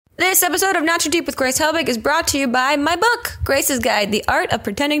This episode of Not Too Deep with Grace Helbig is brought to you by my book, Grace's Guide, The Art of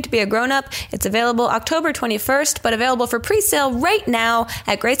Pretending to be a Grown-Up. It's available October 21st, but available for pre-sale right now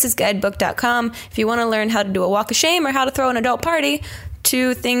at gracesguidebook.com. If you want to learn how to do a walk of shame or how to throw an adult party,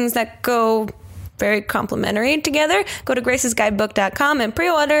 two things that go very complementary together, go to gracesguidebook.com and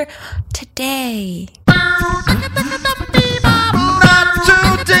pre-order today. Not too deep. Not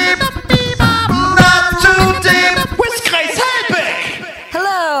too deep with Grace Helbig.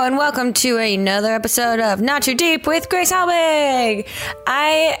 Hello and welcome to another episode of Not Too Deep with Grace Helbig.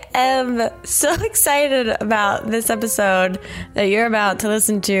 I am so excited about this episode that you're about to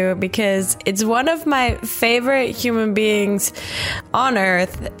listen to because it's one of my favorite human beings on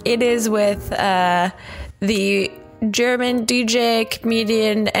earth. It is with the German DJ,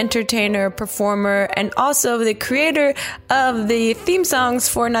 comedian, entertainer, performer, and also the creator of the theme songs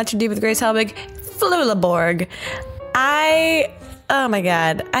for Not Too Deep with Grace Helbig, Flula Borg. Oh my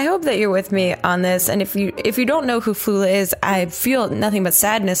God. I hope that you're with me on this. And if you don't know who Flula is, I feel nothing but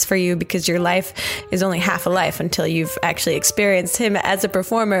sadness for you because your life is only half a life until you've actually experienced him as a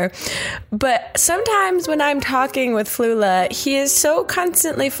performer. But sometimes when I'm talking with Flula, he is so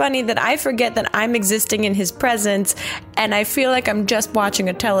constantly funny that I forget that I'm existing in his presence and I feel like I'm just watching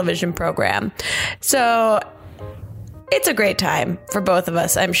a television program. So it's a great time for both of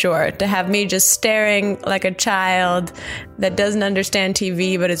us, I'm sure, to have me just staring like a child that doesn't understand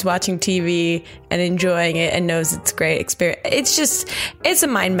TV but is watching TV and enjoying it and knows it's a great experience. It's a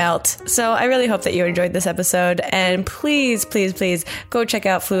mind melt. So I really hope that you enjoyed this episode. And please, please, please go check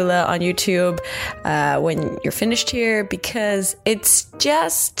out Flula on YouTube when you're finished here because it's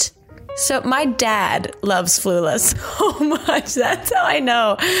just... So my dad loves Flula so much. That's how I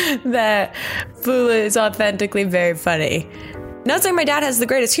know that Flula is authentically very funny. Not saying my dad has the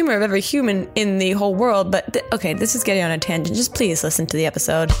greatest humor of every human in the whole world, but okay, this is getting on a tangent. Just please listen to the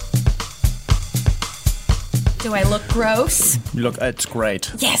episode. Do I look gross? Look, it's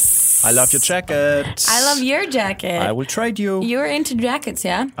great. Yes! I love your jacket. I love your jacket. I will trade you. You're into jackets,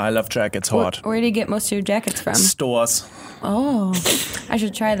 yeah? I love jackets hard. Where do you get most of your jackets from? Stores. Oh, I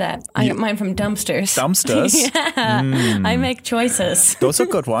should try that. I get mine from dumpsters. Dumpsters? Yeah, I make choices. Those are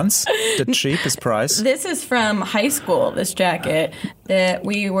good ones. The cheapest price. This is from high school, this jacket. That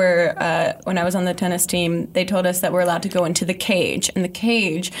we were, when I was on the tennis team, they told us that we're allowed to go into the cage. And the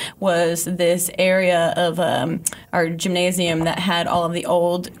cage was this area of our gymnasium that had all of the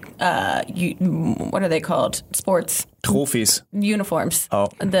old, what are they called? Sports. Trophies. Uniforms. Oh.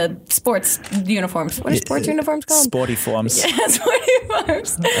 The sports uniforms. What are sports uniforms called? Sporty forms. Yeah, sporty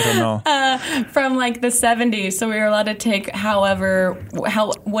forms. I don't know. From like the 70s. So we were allowed to take whatever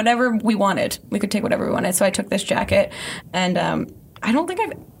we wanted. We could take whatever we wanted. So I took this jacket and I don't think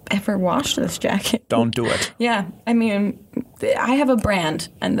I've ever washed this jacket. Don't do it. Yeah. I mean, I have a brand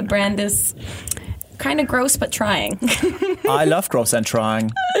and the brand is kind of gross but trying. I love gross and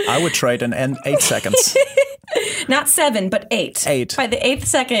trying. I would trade in 8 seconds. Not 7, but 8. 8. By the 8th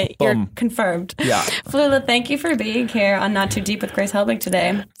second, Boom. You're confirmed. Yeah. Flula, thank you for being here on Not Too Deep with Grace Helbig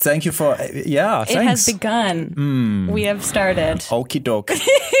today. Thank you for... Yeah, thanks. It has begun. We have started. Okie doke.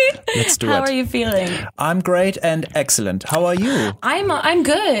 Let's do it. How are you feeling? I'm great and excellent. How are you? I'm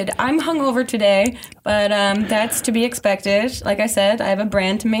good. I'm hungover today, but that's to be expected. Like I said, I have a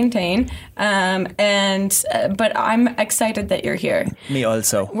brand to maintain, but I'm excited that you're here. Me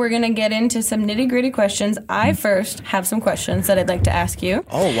also. We're going to get into some nitty-gritty questions. I first have some questions that I'd like to ask you.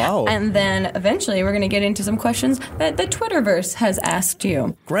 Oh, wow. And then eventually we're going to get into some questions that the Twitterverse has asked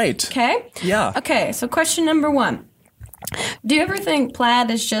you. Great. Okay? Yeah. Okay, so question number 1. Do you ever think plaid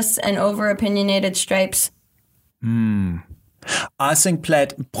is just an over-opinionated stripes? I think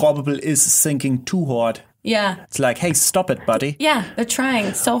plaid probably is thinking too hard. Yeah. It's like, hey, stop it, buddy. Yeah, they're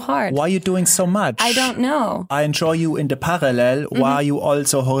trying so hard. Why are you doing so much? I don't know. I enjoy you in the parallel. Why are you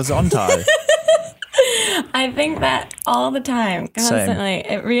also horizontal? I think that all the time, constantly.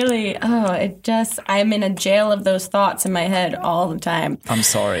 Same. It really, I'm in a jail of those thoughts in my head all the time. I'm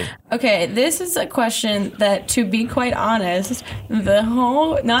sorry. Okay, this is a question that, to be quite honest, the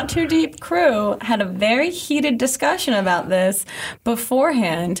whole Not Too Deep crew had a very heated discussion about this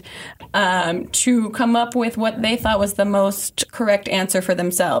beforehand to come up with what they thought was the most correct answer for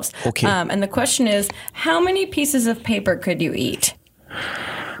themselves. Okay. And the question is, how many pieces of paper could you eat?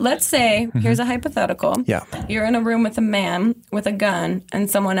 let's say, here's a hypothetical. Yeah. You're in a room with a man with a gun and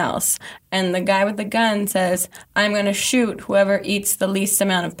someone else. And the guy with the gun says, I'm going to shoot whoever eats the least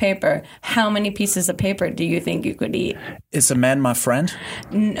amount of paper. How many pieces of paper do you think you could eat? Is the man my friend?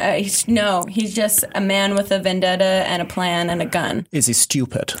 No, he's just a man with a vendetta and a plan and a gun. Is he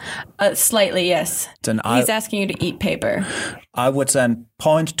stupid? Slightly, yes. Then He's asking you to eat paper. I would then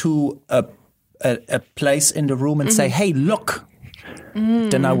point to a place in the room and say, hey, look.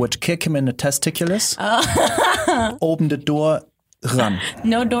 Then I would kick him in the testiculars, open the door, run.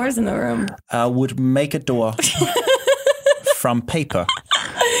 No doors in the room. I would make a door from paper.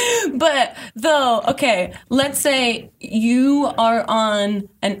 But though, okay, let's say you are on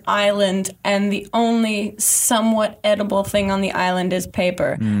an island and the only somewhat edible thing on the island is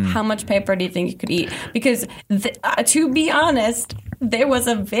paper. How much paper do you think you could eat? Because to be honest, there was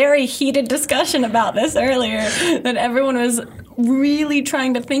a very heated discussion about this earlier that everyone was really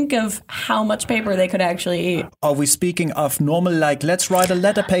trying to think of how much paper they could actually eat. Are we speaking of normal, like, let's write a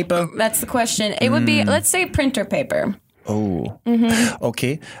letter paper? That's the question. It would be, let's say, printer paper. Oh,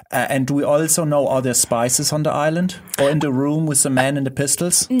 okay. And do we also know, are there spices on the island? Or in the room with the man and the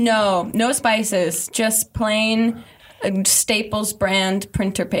pistols? No spices. Just plain Staples brand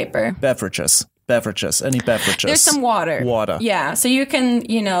printer paper. Beverages. Any beverages? There's some water. Yeah, so you can,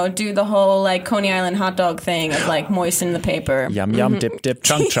 do the whole, like, Coney Island hot dog thing of, like, moisten the paper. Yum, yum, dip, dip,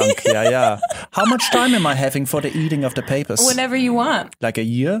 chunk, chunk. Yeah. How much time am I having for the eating of the papers? Whatever you want. Like a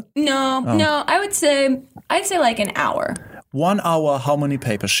year? No, I'd say like an hour. 1 hour, how many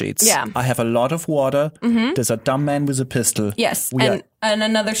paper sheets? Yeah. I have a lot of water. There's a dumb man with a pistol. Yes, and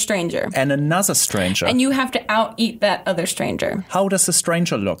another stranger. And another stranger. And you have to out-eat that other stranger. How does the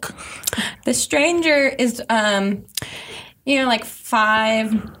stranger look? The stranger is, like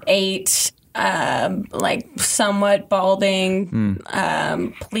 5'8", like somewhat balding,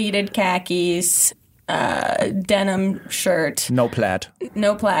 pleated khakis, denim shirt. No plaid.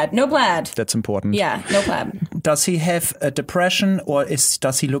 No plaid. That's important. Yeah, no plaid. Does he have a depression, or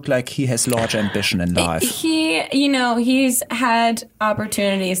does he look like he has large ambition in life? He's had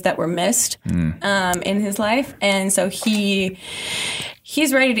opportunities that were missed in his life, and so he's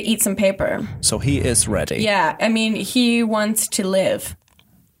ready to eat some paper. So he is ready. Yeah, I mean, he wants to live.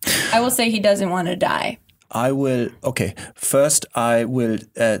 I will say he doesn't want to die. First I will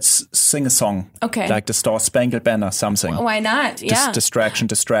sing a song. Okay. Like the Star Spangled Banner, something. Why not? Yeah. Distraction.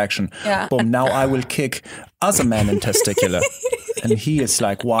 Yeah. Boom, now I will kick other man in testicular. And he is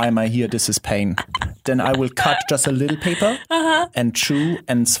like, why am I here? This is pain. Then I will cut just a little paper and chew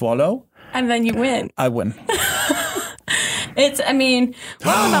and swallow. And then you win. I win. What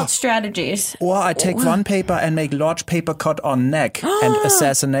about strategies? Or I take one paper and make large paper cut on neck and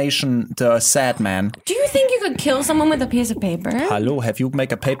assassination the sad man. Do you think you could kill someone with a piece of paper? Hello, have you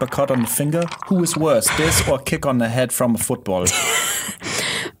make a paper cut on the finger? Who is worse, this or kick on the head from a football?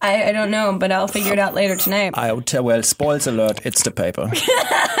 I don't know, but I'll figure it out later tonight. Well, spoils alert, it's the paper.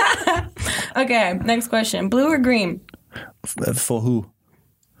 Okay, next question. Blue or green? For who?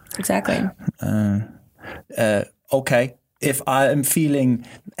 Exactly. Okay. If I am feeling,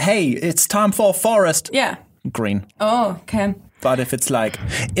 hey, it's time for a forest. Yeah. Green. Oh, okay. But if it's like,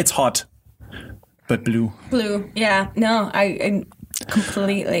 it's hot, but blue. Blue, yeah. No, I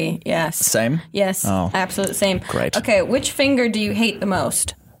completely, yes. Same? Yes, absolute same. Great. Okay, which finger do you hate the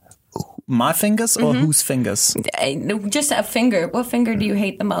most? My fingers or whose fingers? Just a finger. What finger do you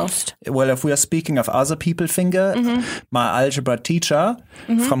hate the most? Well, if we are speaking of other people's finger, my algebra teacher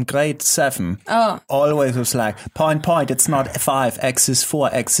from grade 7 always was like, point, it's not 5, x is 4,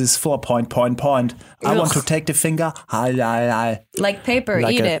 point. I want to take the finger, like paper,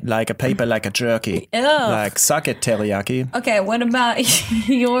 like eat it. Like a paper, like a jerky. Like, suck it, teriyaki. Okay, what about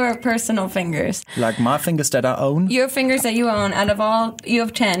your personal fingers? Like my fingers that I own? Your fingers that you own, out of all, you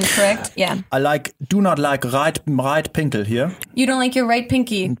have 10, correct? Yeah. I do not like right pinky here. You don't like your right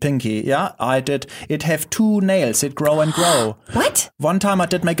pinky? Pinky, yeah. I did. It have 2 nails. It grow and grow. What? One time I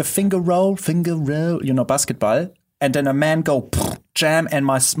did make a finger roll, basketball. And then a man go jam and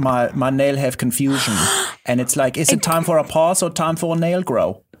my nail have confusion. And it's like, is it time for a pause or time for a nail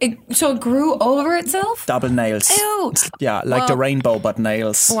grow? So it grew over itself? Double nails. Ew. Yeah, like the rainbow, but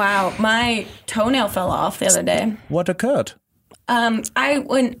nails. Wow, my toenail fell off the other day. What occurred? I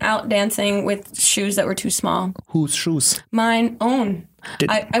went out dancing with shoes that were too small. Whose shoes? Mine own.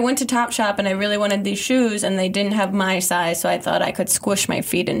 I went to Topshop and I really wanted these shoes and they didn't have my size, so I thought I could squish my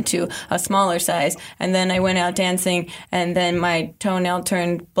feet into a smaller size. And then I went out dancing and then my toenail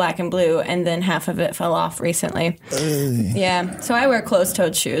turned black and blue and then half of it fell off recently. Yeah, so I wear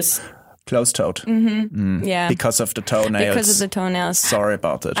closed-toed shoes. Closed-toed. Yeah. Because of the toenails. Because of the toenails. Sorry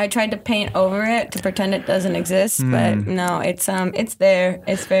about it. I tried to paint over it to pretend it doesn't exist, but no, it's there.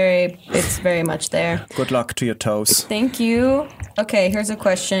 It's very much there. Good luck to your toes. Thank you. Okay, here's a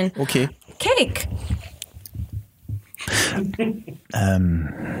question. Okay. Cake.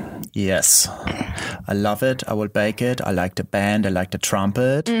 Yes. I love it. I will bake it. I like the band. I like the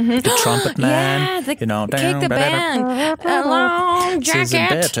trumpet. The trumpet man. Yeah, the you know, cake, the band. A long It's a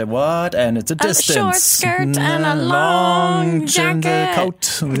jacket. bit what? And it's a distance. short skirt and a long jacket.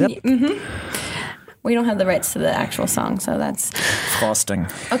 coat. Yep. We don't have the rights to the actual song, so that's... Frosting.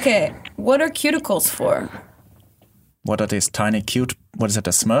 Okay, what are cuticles for? What are these tiny cute? What is it?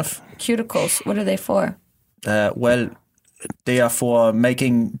 A Smurf? Cuticles, what are they for? Well, they are for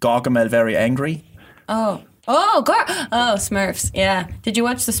making Gargamel very angry. Oh, Smurfs. Yeah. Did you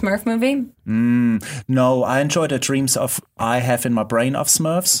watch the Smurf movie? No, I enjoy the dreams I have in my brain of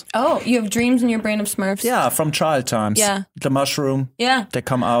Smurfs. Oh, you have dreams in your brain of Smurfs? Yeah, from child times. Yeah. The mushroom. Yeah. They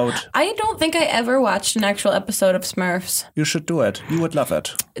come out. I don't think I ever watched an actual episode of Smurfs. You should do it. You would love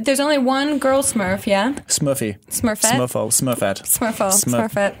it. There's only one girl Smurf, yeah? Smurfy. Smurfette? Smurfette.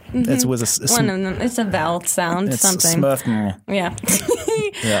 Smurfette. It's with a One of them. It's a vowel sound, it's something. Smurf. Yeah.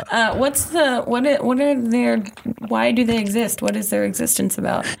 Yeah. Why do they exist? What is their existence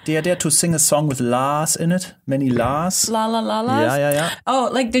about? They are there to sing a song with Lars in it. Many Lars. La la la la. Yeah. Oh,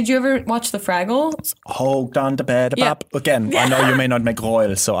 like, did you ever watch the Fraggles? Hold down the bed. Yeah. Again, I know you may not make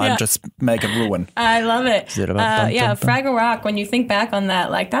royal, so I'm just make it ruin. I love it. Zero-bum-bum-bum-bum. Fraggle Rock, when you think back on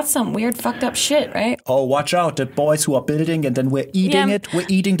that, like, that's some weird fucked up shit, right? Oh, watch out. The boys who are building and then we're eating Yeah. it. We're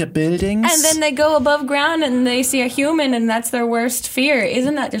eating the buildings. And then they go above ground and they see a human and that's their worst fear.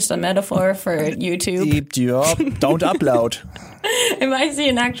 Isn't that just a metaphor for YouTube? Eep you up. Don't upload. If I see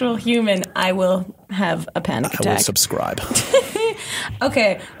an actual human, I will have a panic I will attack. subscribe.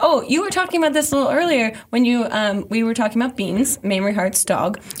 Okay. Oh, you were talking about this a little earlier when we were talking about Beans, Mamrie Hart's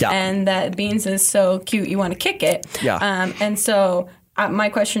dog, Yeah. and that Beans is so cute you want to kick it. Yeah. And so my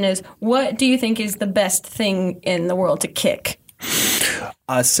question is, what do you think is the best thing in the world to kick?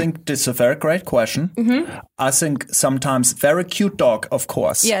 I think this is a very great question. I think sometimes very cute dog, of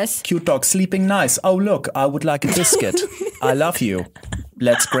course. Yes. Cute dog sleeping nice. Oh, look, I would like a biscuit. I love you.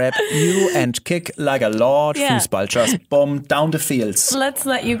 Let's grab you and kick like a large Yeah. foosball. Just boom, down the fields. Let's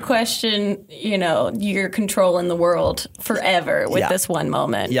let you question, your control in the world forever with Yeah. this one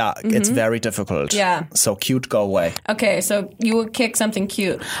moment. Yeah, it's very difficult. Yeah. So cute, go away. Okay, so you would kick something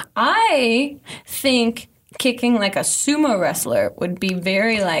cute. I think kicking like a sumo wrestler would be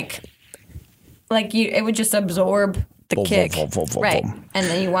very it would just absorb the Boom, kick. boom, boom, boom, Right. boom. And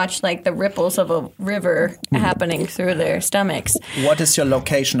then you watch like the ripples of a river happening through their stomachs. What is your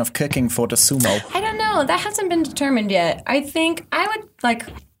location of kicking for the sumo? I don't know. That hasn't been determined yet. I think I would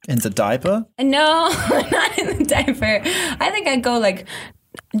In the diaper? no, not in the diaper. I think I'd go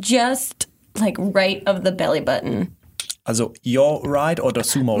just right of the belly button. Also your right or the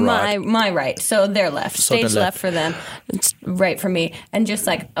sumo right? My right. So they're left. So the Stage left. left for them. It's right for me. And just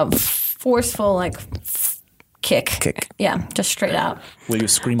a forceful kick. Yeah, just straight out. Will you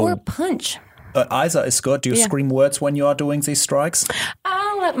scream? Or punch. Either is good. Do you Yeah. scream words when you are doing these strikes?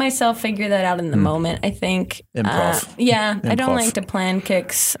 I'll let myself figure that out in the moment, I think. Improv. I don't Improv. like to plan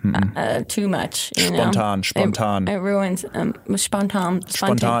kicks too much. Spontan. It ruins spontan.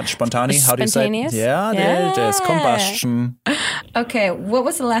 Spontani. How do you say? Spontaneous? Yeah, there it is. Yeah. Combustion. Okay, what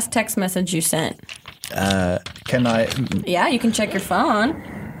was the last text message you sent? Can I? Yeah, you can check your phone.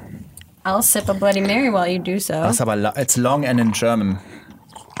 I'll sip a Bloody Mary while you do so. Das ist aber it's long and in German.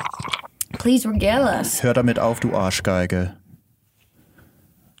 Please regale us. Hör damit auf, du Arschgeige.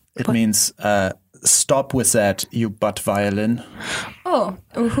 It means stop with that, you butt violin. Oh,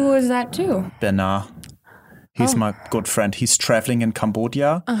 who is that to? Bernard. He's my good friend. He's traveling in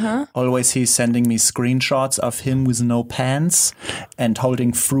Cambodia. Always he's sending me screenshots of him with no pants and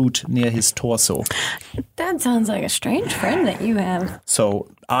holding fruit near his torso. That sounds like a strange friend that you have. So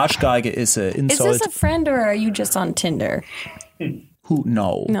Arschgeige is an Is insult. this a friend or are you just on Tinder? Who?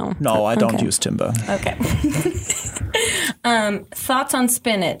 No. No. I don't Okay. use Timber. Okay. Thoughts on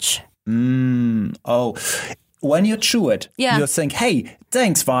spinach? Oh, when you chew it, Yeah. you think, hey,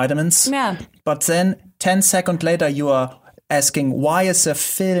 thanks, vitamins. Yeah. But then 10 seconds later, you are asking, why is a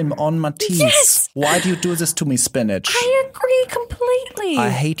film on my teeth? Yes! Why do you do this to me, spinach? I agree completely. I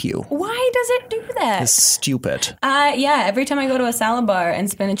hate you. Why does it do that? It's stupid. Yeah, every time I go to a salad bar and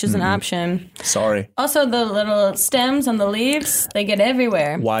spinach is an option. Sorry. Also, the little stems on the leaves, they get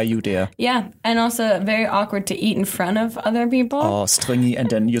everywhere. Why are you there? Yeah, and also very awkward to eat in front of other people. Oh, stringy, and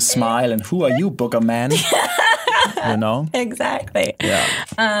then you smile, and who are you, booger man? You know? Exactly.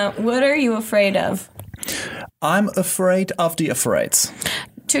 Yeah. What are you afraid of? I'm afraid of the afraids.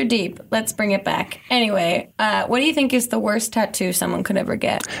 Too deep. Let's bring it back. Anyway, what do you think is the worst tattoo someone could ever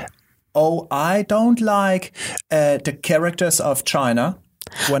get? Oh, I don't like the characters of China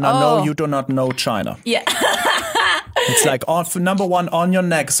when I know you do not know China. Yeah. It's like, number one, on your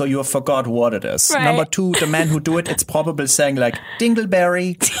neck, so you forgot what it is. Right. Number two, the man who do it, it's probably saying like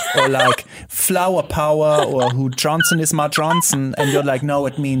Dingleberry or like flower power or who Johnson is my Johnson. And you're like, no,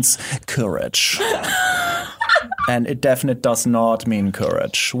 it means courage. And it definitely does not mean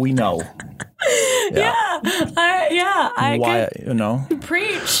courage. We know. I Why, could you know?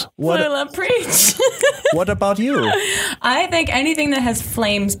 preach. What- Flula, preach. What about you? I think anything that has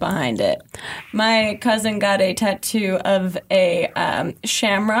flames behind it. My cousin got a tattoo of a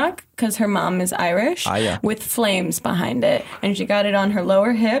shamrock because her mom is Irish with flames behind it. And she got it on her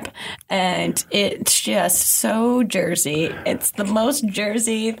lower hip. And it's just so Jersey. It's the most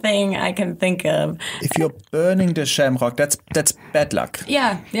Jersey thing I can think of. If you're burning the shamrock, that's bad luck.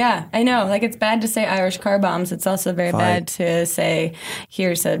 Yeah, I know. Like, it's bad to say Irish car bombs. It's also very bad to say,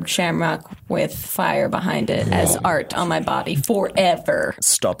 here's a shamrock with fire behind it as art on my body forever.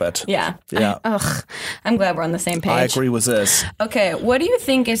 Stop it. Yeah. Yeah. I'm glad we're on the same page. I agree with this. Okay, what do you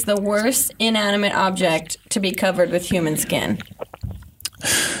think is the worst inanimate object to be covered with human skin?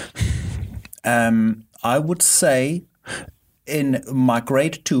 I would say in my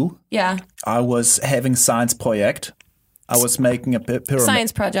grade 2, I was having science project. I was making a pyramid.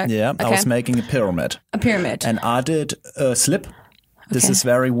 Science project. Yeah, Okay. I was making a pyramid. A pyramid. And I did a slip. This Okay. is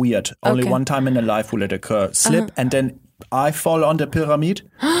very weird. Only Okay. one time in a life will it occur. Slip, and then I fall on the pyramid,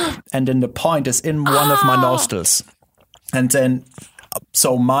 and then the point is in one of my nostrils. And then,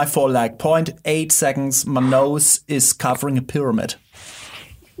 so my for like 0.8 seconds, my nose is covering a pyramid.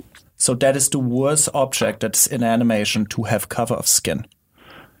 So that is the worst object that's in animation to have cover of skin.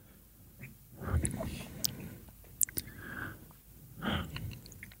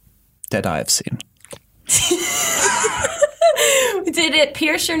 That I have seen. Did it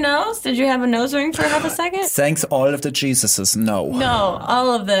pierce your nose? Did you have a nose ring for half a second? Thanks all of the Jesuses, no. No,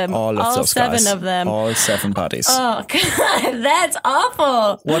 all of them. All of those 7 guys. of them. All 7 buddies. Oh, God, that's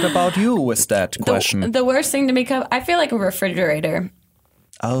awful. What about you with that question? The worst thing to be covered, I feel like a refrigerator.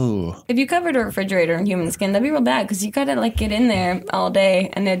 Oh. If you covered a refrigerator in human skin, that'd be real bad because you gotta like get in there all day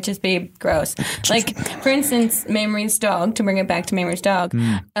and it'd just be gross. Like, for instance, Mamrie's dog, to bring it back to Mamrie's dog,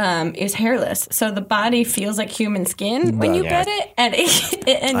 is hairless. So the body feels like human skin when you pet it, and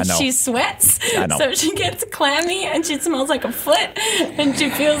she sweats. I know. So she gets clammy and she smells like a foot and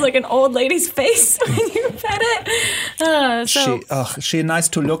she feels like an old lady's face when you pet it. She nice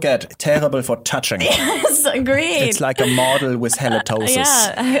to look at, terrible for touching. Yes, agreed. It's like a model with halitosis. Yeah.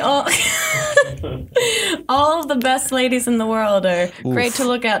 All of the best ladies in the world are great to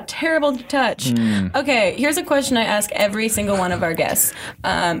look at, terrible to touch. Okay, here's a question I ask every single one of our guests.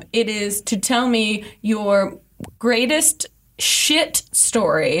 It is to tell me your greatest shit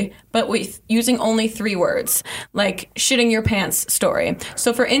story, but with using only 3 words, like shitting your pants story.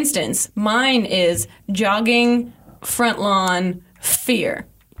 So for instance, mine is jogging, front lawn, fear.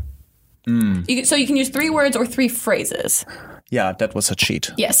 So you can use 3 words or 3 phrases. Yeah, that was a cheat.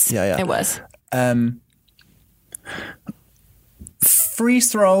 Yes, it was. Free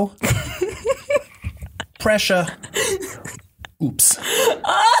throw. Pressure. Oops.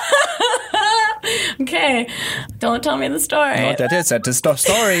 Okay, don't tell me the story. No, that is it. The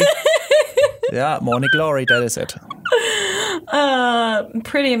story. Yeah, morning glory, that is it.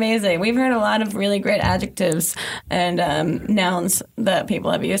 Pretty amazing. We've heard a lot of really great adjectives and nouns that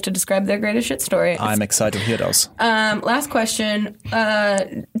people have used to describe their greatest shit story. I'm excited to hear those. Last question.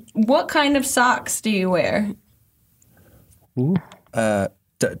 What kind of socks do you wear? The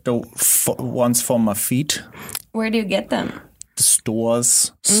ones for my feet. Where do you get them?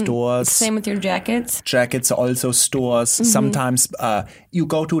 Stores. Same with your jackets? Jackets, also stores. Sometimes you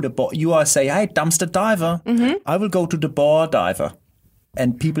go to the you are say, hey, dumpster diver. I will go to the bar diver.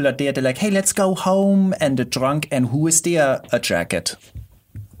 And people are there, they're like, hey, let's go home. And the drunk, and who is there? A jacket.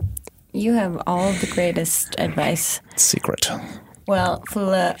 You have all the greatest advice. Secret. Well,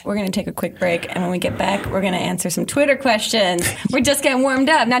 Flula, we're going to take a quick break, and when we get back, we're going to answer some Twitter questions. We're just getting warmed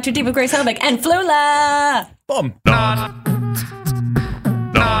up. Not Too Deep with Grace Helbig and Flula! Boom.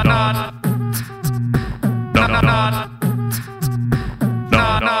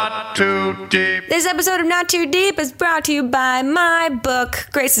 Not too deep. This episode of Not Too Deep is brought to you by my book,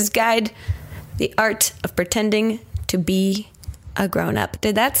 Grace's Guide, The Art of Pretending to Be a grown-up.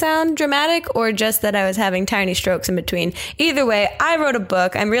 Did that sound dramatic or just that I was having tiny strokes in between? Either way, I wrote a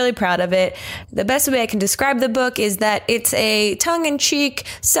book. I'm really proud of it. The best way I can describe the book is that it's a tongue-in-cheek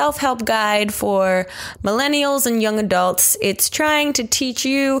self-help guide for millennials and young adults. It's trying to teach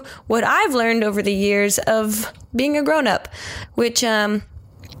you what I've learned over the years of being a grown-up, which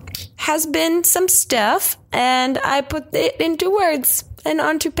has been some stuff, and I put it into words and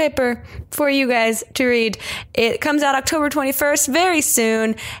onto paper for you guys to read. It comes out October 21st, very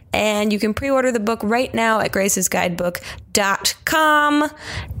soon, and you can pre-order the book right now at gracesguidebook.com.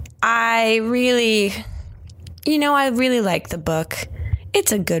 I really like the book.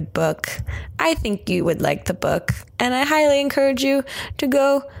 It's a good book. I think you would like the book, and I highly encourage you to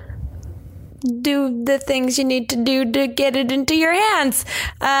go do the things you need to do to get it into your hands.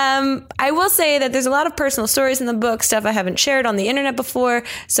 I will say that there's a lot of personal stories in the book, stuff I haven't shared on the internet before.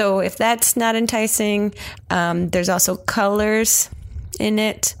 So if that's not enticing, there's also colors in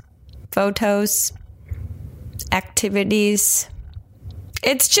it, photos, activities.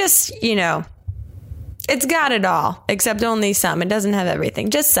 It's just, it's got it all, except only some. It doesn't have everything,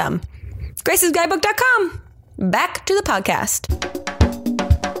 just some. gracesguidebook.com. Back to the podcast.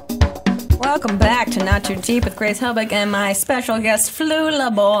 Welcome back to Not Too Deep with Grace Helbig and my special guest,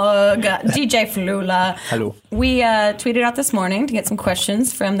 Flula Borg, DJ Flula. Hello. We tweeted out this morning to get some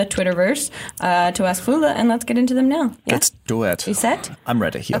questions from the Twitterverse to ask Flula, and let's get into them now. Yeah? Let's do it. You set? I'm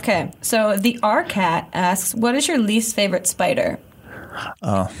ready. Here. Okay, so the R-Cat asks, what is your least favorite spider?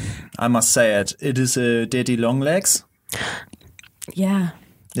 I must say it. It is a daddy long legs. Yeah.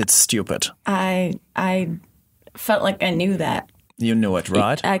 It's stupid. I felt like I knew that. You knew it,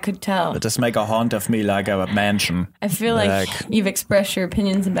 right? I could tell. It just make a haunt of me like a mansion. I feel like you've expressed your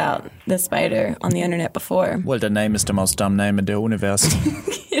opinions about the spider on the internet before. Well, the name is the most dumb name in the universe.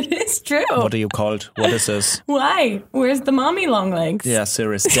 It is true. What are you called? What is this? Why? Where's the mommy long legs? Yeah,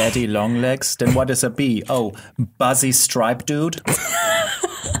 serious. Daddy long legs? Then what is a B? Oh, Buzzy Stripe Dude?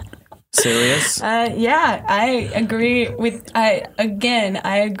 Serious? Yeah, I agree I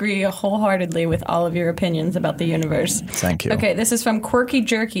agree wholeheartedly with all of your opinions about the universe. Thank you. Okay, this is from Quirky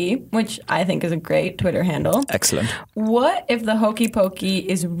Jerky, which I think is a great Twitter handle. Excellent. What if the hokey pokey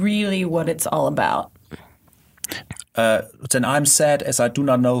is really what it's all about? Then I'm sad as I do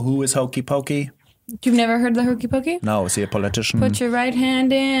not know who is hokey pokey. You've never heard the hokey pokey? No, is he a politician? Put your right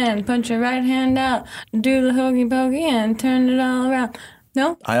hand in, put your right hand out, do the hokey pokey and turn it all around.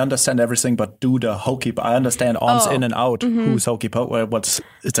 No? I understand everything, but do the hokey. I understand arms in and out. Mm-hmm. Who's hokey pokey?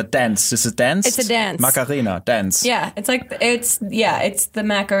 It's a dance. This is a dance? It's a dance. Macarena, dance. Yeah, it's the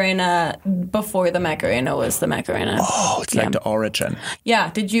Macarena before the Macarena was the Macarena. Oh, it's like the origin.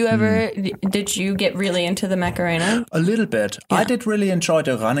 Yeah. Did you get really into the Macarena? A little bit. Yeah. I did really enjoy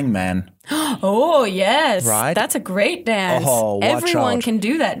the Running Man. Oh, yes. Right? That's a great dance. Oh, watch Everyone out. can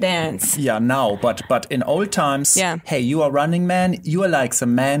do that dance. Yeah, now, but in old times, hey, you are Running Man, you are like the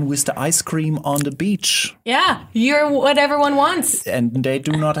man with the ice cream on the beach. Yeah, you're what everyone wants. And they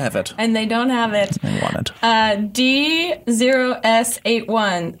do not have it. And they don't have it. They want it.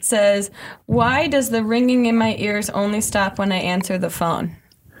 D0S81 says, why does the ringing in my ears only stop when I answer the phone?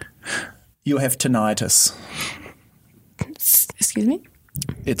 You have tinnitus. Excuse me?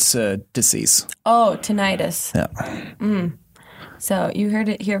 It's a disease. Oh, tinnitus. Yeah. So you heard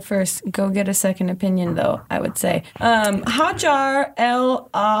it here first. Go get a second opinion, though, I would say. Hajar El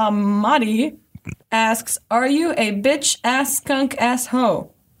Ahmadi asks, are you a bitch ass skunk ass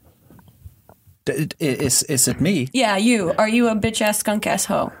hoe? Is it me? Yeah, you. Are you a bitch ass skunk ass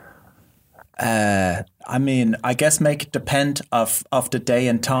hoe? I mean, I guess make it depend of the day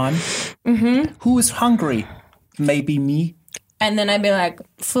and time. Mm-hmm. Who is hungry? Maybe me. And then I'd be like,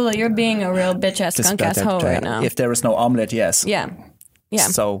 Flula, you're being a real bitch-ass, skunk-ass hoe right now. If there is no omelet, yes. Yeah.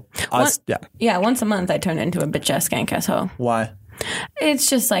 So, yeah, once a month I turn into a bitch-ass, skunk-ass hoe. Why? It's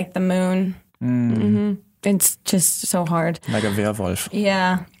just like the moon. Mm-hmm. It's just so hard. Like a werewolf.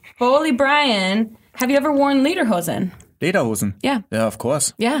 Yeah. Bowley Brian, have you ever worn lederhosen? Lederhosen? Yeah. Yeah, of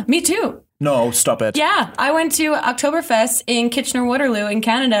course. Yeah, me too. No, stop it. Yeah, I went to Oktoberfest in Kitchener-Waterloo in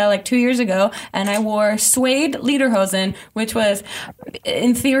Canada like 2 years ago, and I wore suede lederhosen, which was,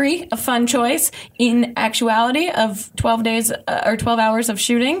 in theory, a fun choice. In actuality, of 12 days or 12 hours of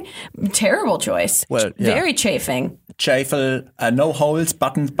shooting, terrible choice. Well, yeah. Very chafing. Chafel, no holes,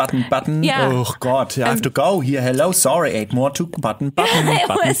 button. Yeah. Oh, God, I have to go here. Hello, sorry, 8 more to button.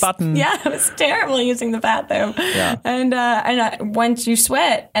 Yeah, it was terrible using the bathroom. Yeah. And once you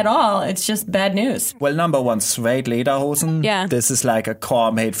sweat at all, it's just bad news. Well, number one, suede lederhosen. Yeah. This is like a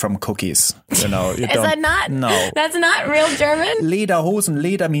core made from cookies. You know, Is that not? No. That's not real German? Lederhosen,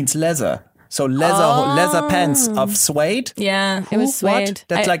 leder means leather. So leather pants of suede. Yeah, it was suede. What?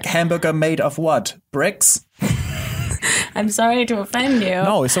 That's like hamburger made of what? Bricks? I'm sorry to offend you.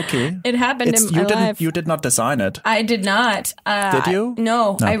 No, it's okay. It happened in my life. You did not design it. I did not. Did you?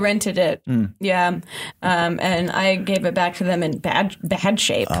 No, I rented it. Yeah, and I gave it back to them in bad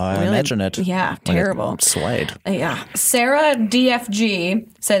shape. I imagine it. Yeah, terrible. Suede. Yeah. Sarah DFG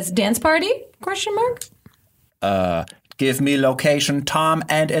says, dance party? ? Give me location, time,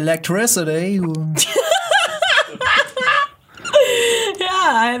 and electricity.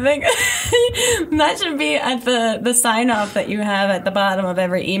 Yeah, I think that should be at the sign off that you have at the bottom of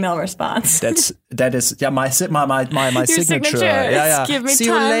every email response. That is my Your signature. Yeah. Give me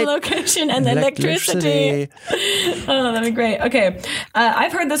time, location, and electricity. Oh, that'd be great. Okay,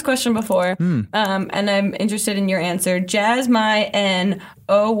 I've heard this question before, and I'm interested in your answer. Jazz My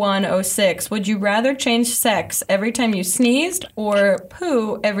N0106. Would you rather change sex every time you sneezed or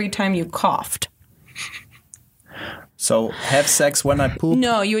poo every time you coughed? So have sex when I poop?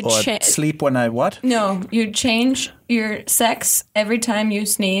 No, you would or sleep when I what? No, you'd change your sex every time you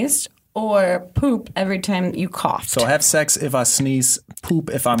sneezed or poop every time you coughed. So have sex if I sneeze, poop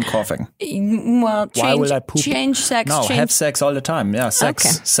if I'm coughing. Well, why will I poop? Change sex. No, have sex all the time. Yeah, sex.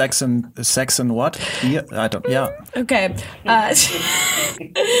 Okay. Sex and what? Yeah, I don't. Yeah. Okay.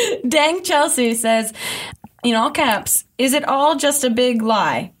 Dang Chelsea says, in all caps, is it all just a big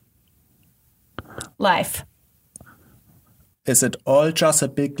lie? Life. Is it all just a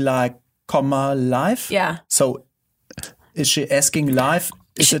big lie, life? Yeah. So is she asking life,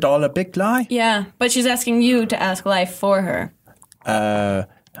 is it all a big lie? Yeah, but she's asking you to ask life for her.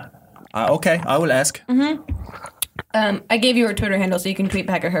 Okay, I will ask. Mm-hmm. I gave you her Twitter handle so you can tweet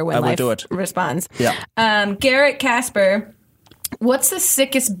back at her when life responds. Yeah. Garrett Casper, what's the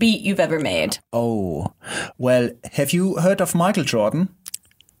sickest beat you've ever made? Oh, well, have you heard of Michael Jordan?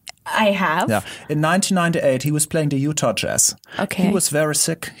 I have. Yeah. In 1998, he was playing the Utah Jazz. Okay. He was very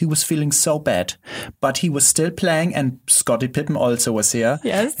sick. He was feeling so bad. But he was still playing, and Scottie Pippen also was here.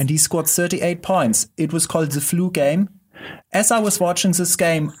 Yes. And he scored 38 points. It was called the flu game. As I was watching this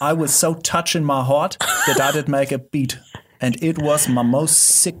game, I was so touched in my heart that I did make a beat. And it was my most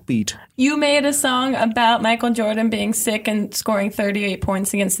sick beat. You made a song about Michael Jordan being sick and scoring 38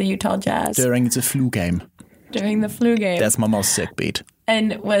 points against the Utah Jazz. During the flu game. During the flu game. That's my most sick beat.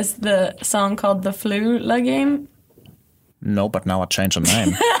 And was the song called The Flu Game? No, but now I changed the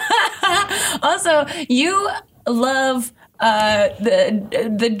name. Also, you love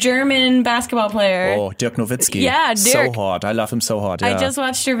the German basketball player. Oh, Dirk Nowitzki. Yeah, Dirk. So hard. I love him so hard. Yeah. I just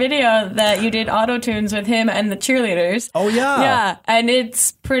watched your video that you did auto-tunes with him and the cheerleaders. Oh, yeah. Yeah, and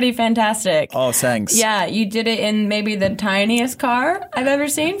it's pretty fantastic. Oh, thanks. Yeah, you did it in maybe the tiniest car I've ever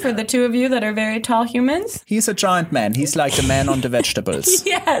seen for the two of you that are very tall humans. He's a giant man. He's like the man on the vegetables.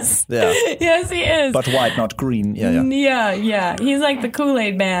 Yes. Yeah. Yes, he is. But white, not green. Yeah. Yeah. He's like the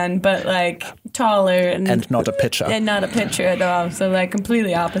Kool-Aid man, but like taller. And not a pitcher. And not a pitcher at all. So like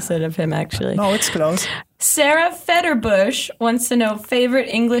completely opposite of him, actually. No, it's close. Sarah Fetterbush wants to know favorite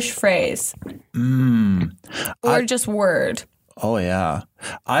English phrase. Or just word. Oh, yeah.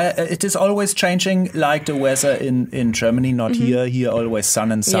 It is always changing, like the weather in Germany, not here. Here always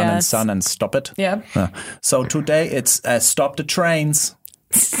sun and sun and sun and stop it. Yep. So today it's stop the trains.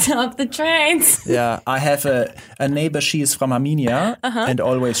 Stop the trains. Yeah, I have a neighbor, she is from Armenia, and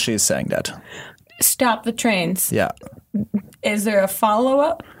always she is saying that. Stop the trains. Yeah. Is there a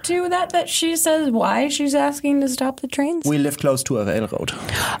follow-up to that she says why she's asking to stop the trains? We live close to a railroad.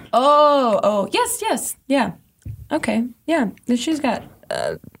 Oh, yes, yeah. Okay, yeah. She's got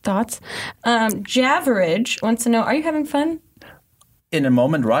thoughts. Javeridge wants to know, are you having fun? In a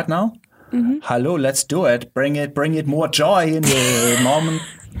moment right now? Mm-hmm. Hello, let's do it. Bring it more joy in the moment.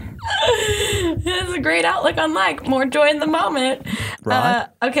 That's a great outlook on life. More joy in the moment. Right.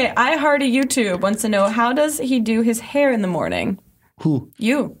 Okay, I Hearty YouTube wants to know, how does he do his hair in the morning? Who?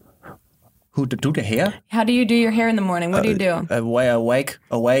 You. Who do the hair? How do you do your hair in the morning? What do you do? Wear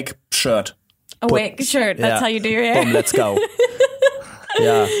awake shirt. Awake shirt. That's how you do your hair? Boom, let's go.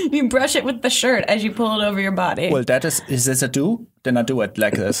 Yeah. You brush it with the shirt as you pull it over your body. Well, is this a do? Then I do it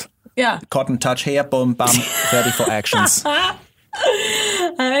like this. Yeah. Cotton touch hair, boom, bam, ready for actions.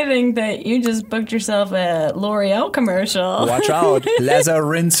 I think that you just booked yourself a L'Oreal commercial. Watch out. Laser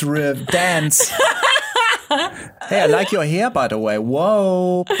rinse dance. Hey, I like your hair, by the way.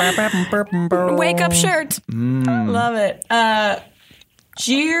 Whoa. Wake up shirt. Love it.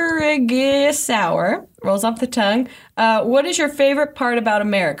 Sour rolls off the tongue. What is your favorite part about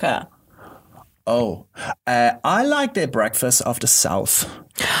America? Oh, I like the breakfast of the South.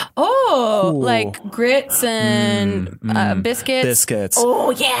 Oh, like grits and biscuits. Biscuits.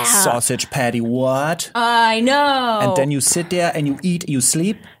 Oh, yeah. Sausage patty, what? I know. And then you sit there and you eat, you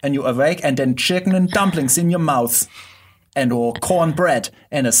sleep, and you awake, and then chicken and dumplings in your mouth. And cornbread,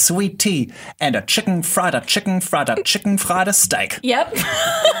 and a sweet tea, and a chicken fried steak. Yep.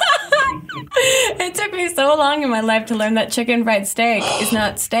 It took me so long in my life to learn that chicken fried steak is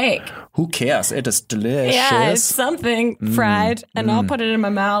not steak. Who cares? It is delicious. Yeah, it's something fried, and I'll put it in my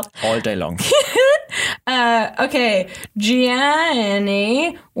mouth. All day long. Okay,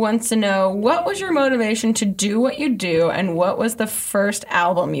 Gianni wants to know, what was your motivation to do what you do, and what was the first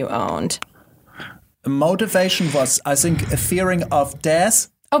album you owned? Motivation was, I think, a fearing of death.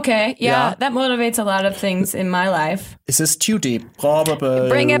 Okay, yeah, that motivates a lot of things in my life. Is this too deep? Probably.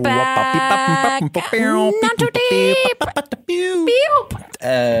 Bring it back. Not too deep.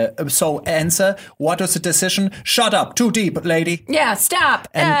 So answer, what was the decision? Shut up, too deep, lady. Yeah, stop.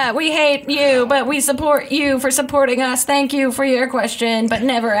 We hate you, but we support you for supporting us. Thank you for your question, but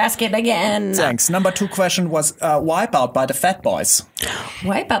never ask it again. Thanks. Number 2 question was Wipeout by the Fat Boys.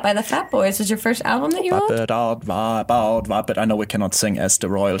 Wipeout by the Fat Boys was your first album that you owned? But I know we cannot sing as the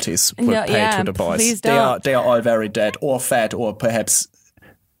royalties will pay to the boys. Please don't. They are all very dead or fat or perhaps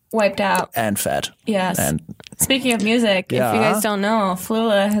wiped out. And fat. Yes. And speaking of music, if you guys don't know,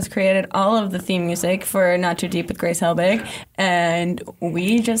 Flula has created all of the theme music for Not Too Deep with Grace Helbig, and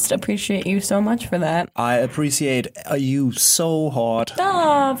we just appreciate you so much for that. I appreciate you so hard.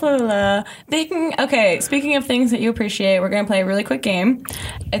 Oh, Flula. Speaking of things that you appreciate, we're going to play a really quick game.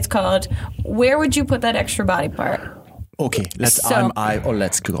 It's called Where Would You Put That Extra Body Part? Okay, let's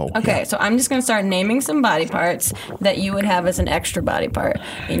go. Okay, so I'm just going to start naming some body parts that you would have as an extra body part.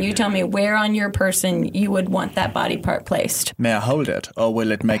 And you tell me where on your person you would want that body part placed. May I hold it? Or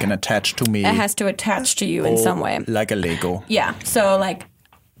will it make an attach to me? It has to attach to you in some way. Like a Lego. Yeah, so like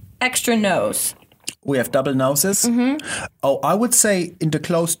extra nose. We have double noses? Mm-hmm. Oh, I would say in the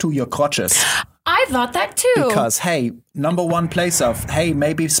close to your crotches. I thought that too. Because, hey, number 1 place of, hey,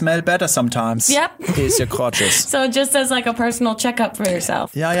 maybe smell better sometimes. Yep. Is your crotches. So just as like a personal checkup for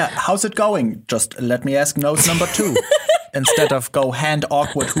yourself. Yeah. How's it going? Just let me ask nose number 2. Instead of go hand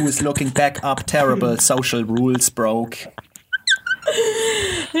awkward, who is looking back up, terrible, social rules broke.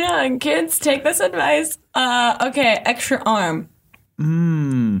 Yeah, and kids, take this advice. Okay, extra arm.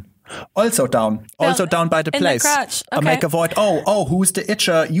 Also down by the place. In the crotch. Okay. I make a void. Oh, who's the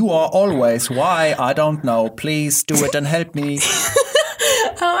itcher? You are always. Why? I don't know. Please do it and help me.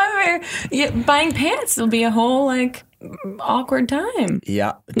 However, buying pants will be a whole awkward time.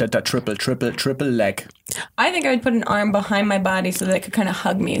 Yeah, the triple leg. I think I would put an arm behind my body so that it could kind of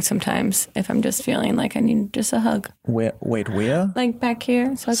hug me sometimes if I'm just feeling like I need just a hug. Where? Like back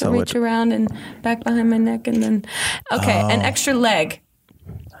here, so I could reach around and back behind my neck and then. Okay, an extra leg.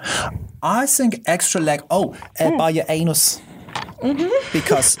 I think extra leg, by your anus. Mm-hmm.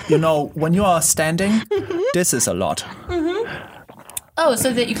 Because, when you are standing, this is a lot. Mm-hmm. Oh,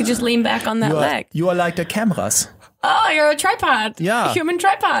 so that you could just lean back on that leg. You are like the cameras. Oh, you're a tripod. Yeah. A human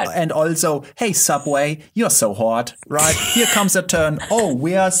tripod. And also, hey, Subway, you're so hot, right? Here comes a turn. Oh,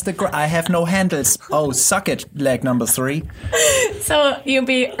 where's I have no handles. Oh, suck it, leg number 3. So you'll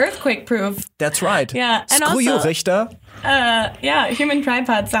be earthquake-proof. That's right. Yeah. And Screw you, Richter. Human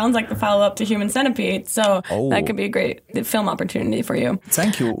tripod sounds like the follow-up to Human Centipede, so that could be a great film opportunity for you.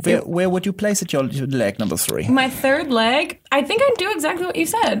 Thank you. Where would you place it, your leg number 3? My third leg, I think I'd do exactly what you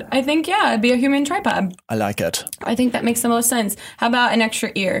said. I think, it'd be a human tripod. I like it. I think that makes the most sense. How about an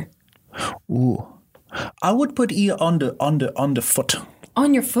extra ear? Ooh. I would put ear on the foot.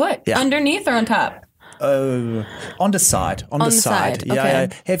 On your foot? Yeah. Underneath or on top? On the side. On the side. Okay. Yeah.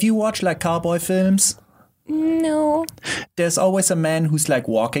 Have you watched cowboy films? No. There's always a man who's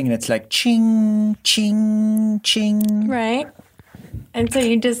walking and it's ching, ching, ching. Right. And so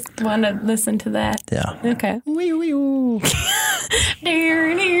you just want to listen to that. Yeah. Okay.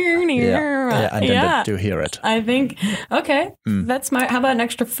 Yeah, and then to hear it. I think, okay, that's smart. How about an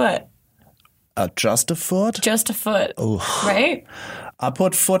extra foot? Just a foot? Just a foot. Ooh. Right? I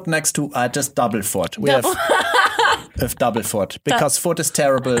put foot next to just double foot. We have double foot. Because foot is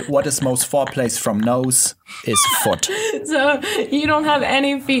terrible. What is most foreplace from nose is foot. So you don't have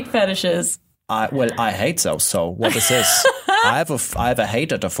any feet fetishes? I hate those. So what is this? I have a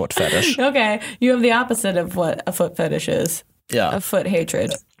hated a foot fetish. Okay, you have the opposite of what a foot fetish is. Yeah. of foot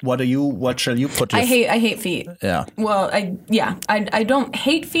hatred. What shall you put your... I hate feet. Yeah. Well, I don't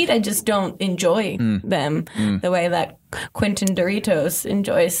hate feet. I just don't enjoy them the way that Quentin Doritos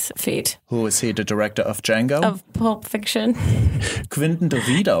enjoys feet. Who is he, the director of Django? Of Pulp Fiction. Quentin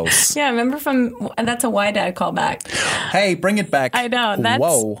Doritos. Yeah, remember that's a Y Dad callback. Hey, bring it back. I know.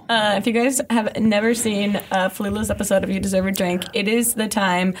 Whoa. If you guys have never seen a Flula's episode of You Deserve a Drink, it is the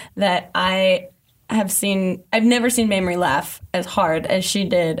time that I've never seen Mamrie laugh as hard as she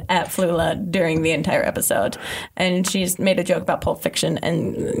did at Flula during the entire episode. And she's made a joke about Pulp Fiction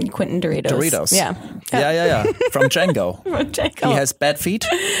and Quentin Doritos. Yeah. Yeah. From Django. From Django. He has bad feet?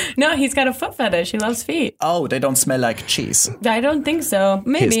 No, he's got a foot fetish. He loves feet. Oh, they don't smell like cheese. I don't think so.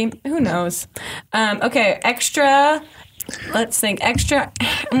 Maybe. Who knows? Okay, extra... Let's think. Extra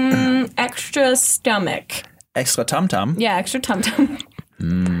stomach. Extra tum-tum? Yeah, extra tum-tum.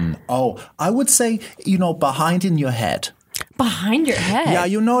 Oh, I would say, behind in your head. Behind your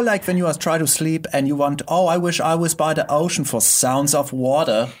head? Yeah, like when you try to sleep and you want, I wish I was by the ocean for sounds of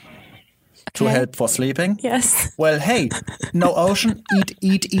water to help for sleeping. Yes. Well, hey, no ocean,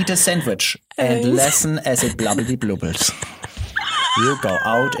 eat a sandwich and listen as it blubbly blubbles. You go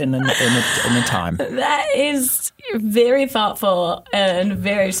out in a time. That is very thoughtful and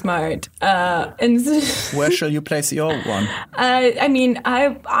very smart. Where shall you place your one?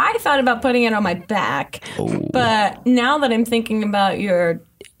 I thought about putting it on my back, but now that I'm thinking about your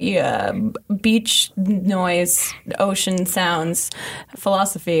beach noise, ocean sounds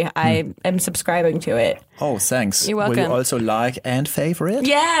philosophy, I am subscribing to it. Oh, thanks. You're welcome. Will you also like and favorite?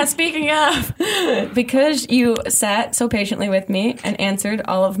 Yeah, speaking of, because you sat so patiently with me and answered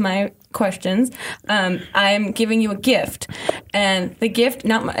all of my questions, I'm giving you a gift. And the gift,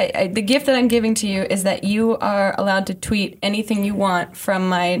 the gift that I'm giving to you is that you are allowed to tweet anything you want from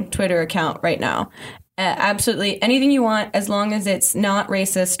my Twitter account right now. Absolutely anything you want, as long as it's not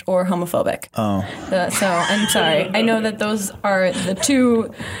racist or homophobic. Oh. So I'm sorry. I know that those are the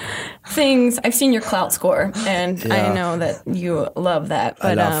two things. I've seen your clout score, and I know that you love that.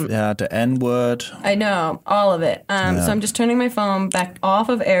 But I love, the N-word. I know, all of it. So I'm just turning my phone back off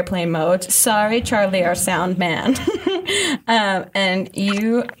of airplane mode. Sorry, Charlie, our sound man. And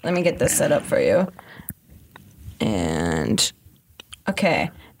let me get this set up for you. And,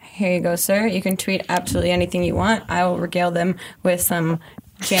 okay. Here you go, sir. You can tweet absolutely anything you want. I will regale them with some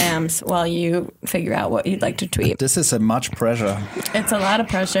jams while you figure out what you'd like to tweet. This is a much pressure. It's a lot of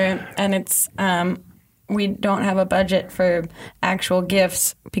pressure, and it's we don't have a budget for actual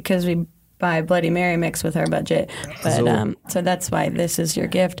gifts because we buy Bloody Mary mix with our budget. But so that's why this is your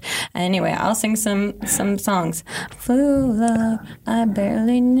gift. Anyway, I'll sing some songs. Flula, I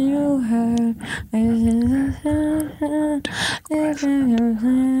barely knew her.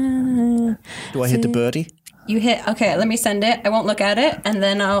 Do I hit the birdie? You hit. Okay, let me send it. I won't look at it, and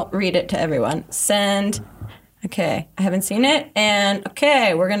then I'll read it to everyone. Send. Okay, I haven't seen it. And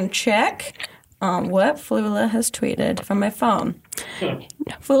okay, we're going to check what Flula has tweeted from my phone.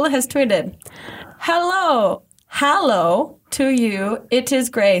 Flula has tweeted, Hello to you. It is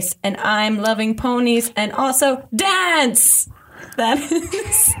Grace, and I'm loving ponies and also dance. That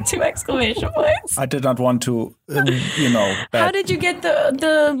is 2 exclamation points. I did not want to, How did you get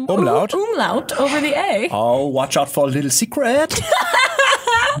the umlaut over the A? Oh, watch out for a little secret.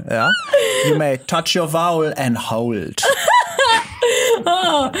 Yeah. You may touch your vowel and hold.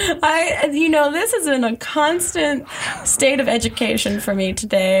 This has been a constant state of education for me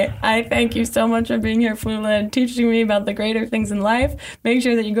today. I thank you so much for being here, Flula, and teaching me about the greater things in life. Make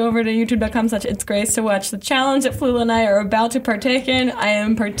sure that you go over to youtube.com/itsgrace to watch the challenge that Flula and I are about to partake in. I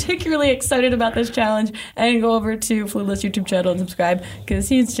am particularly excited about this challenge, and go over to Flula's YouTube channel and subscribe, because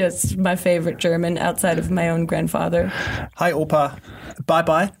he's just my favorite German outside of my own grandfather. Hi, Opa.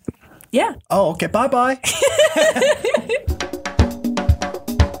 Bye-bye. Yeah. Oh, okay. Bye-bye.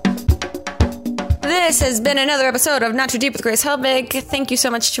 This has been another episode of Not Too Deep with Grace Helbig. Thank you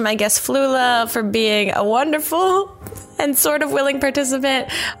so much to my guest Flula for being a wonderful and sort of willing participant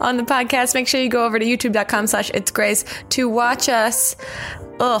on the podcast. Make sure you go over to youtube.com/itsgrace to watch us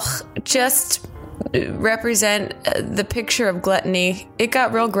just represent the picture of gluttony. It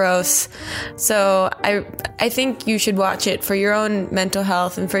got real gross. So I think you should watch it for your own mental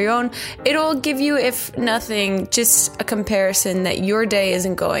health and for your own. It'll give you, if nothing, just a comparison that your day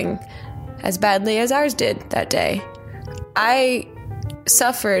isn't going as badly as ours did that day. I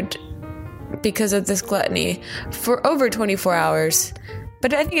suffered because of this gluttony for over 24 hours,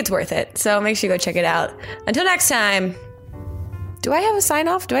 but I think it's worth it. So make sure you go check it out. Until next time, do I have a sign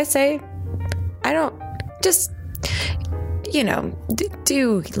off? Do I say? I don't. Just,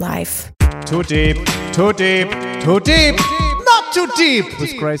 do life. Too deep, too deep, too deep. Not Too Deep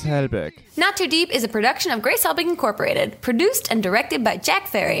with Grace Helbig. Not Too Deep is a production of Grace Helbig Incorporated, produced and directed by Jack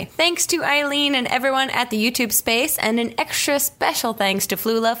Ferry. Thanks to Eileen and everyone at the YouTube space, and an extra special thanks to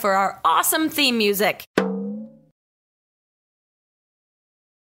Flula for our awesome theme music.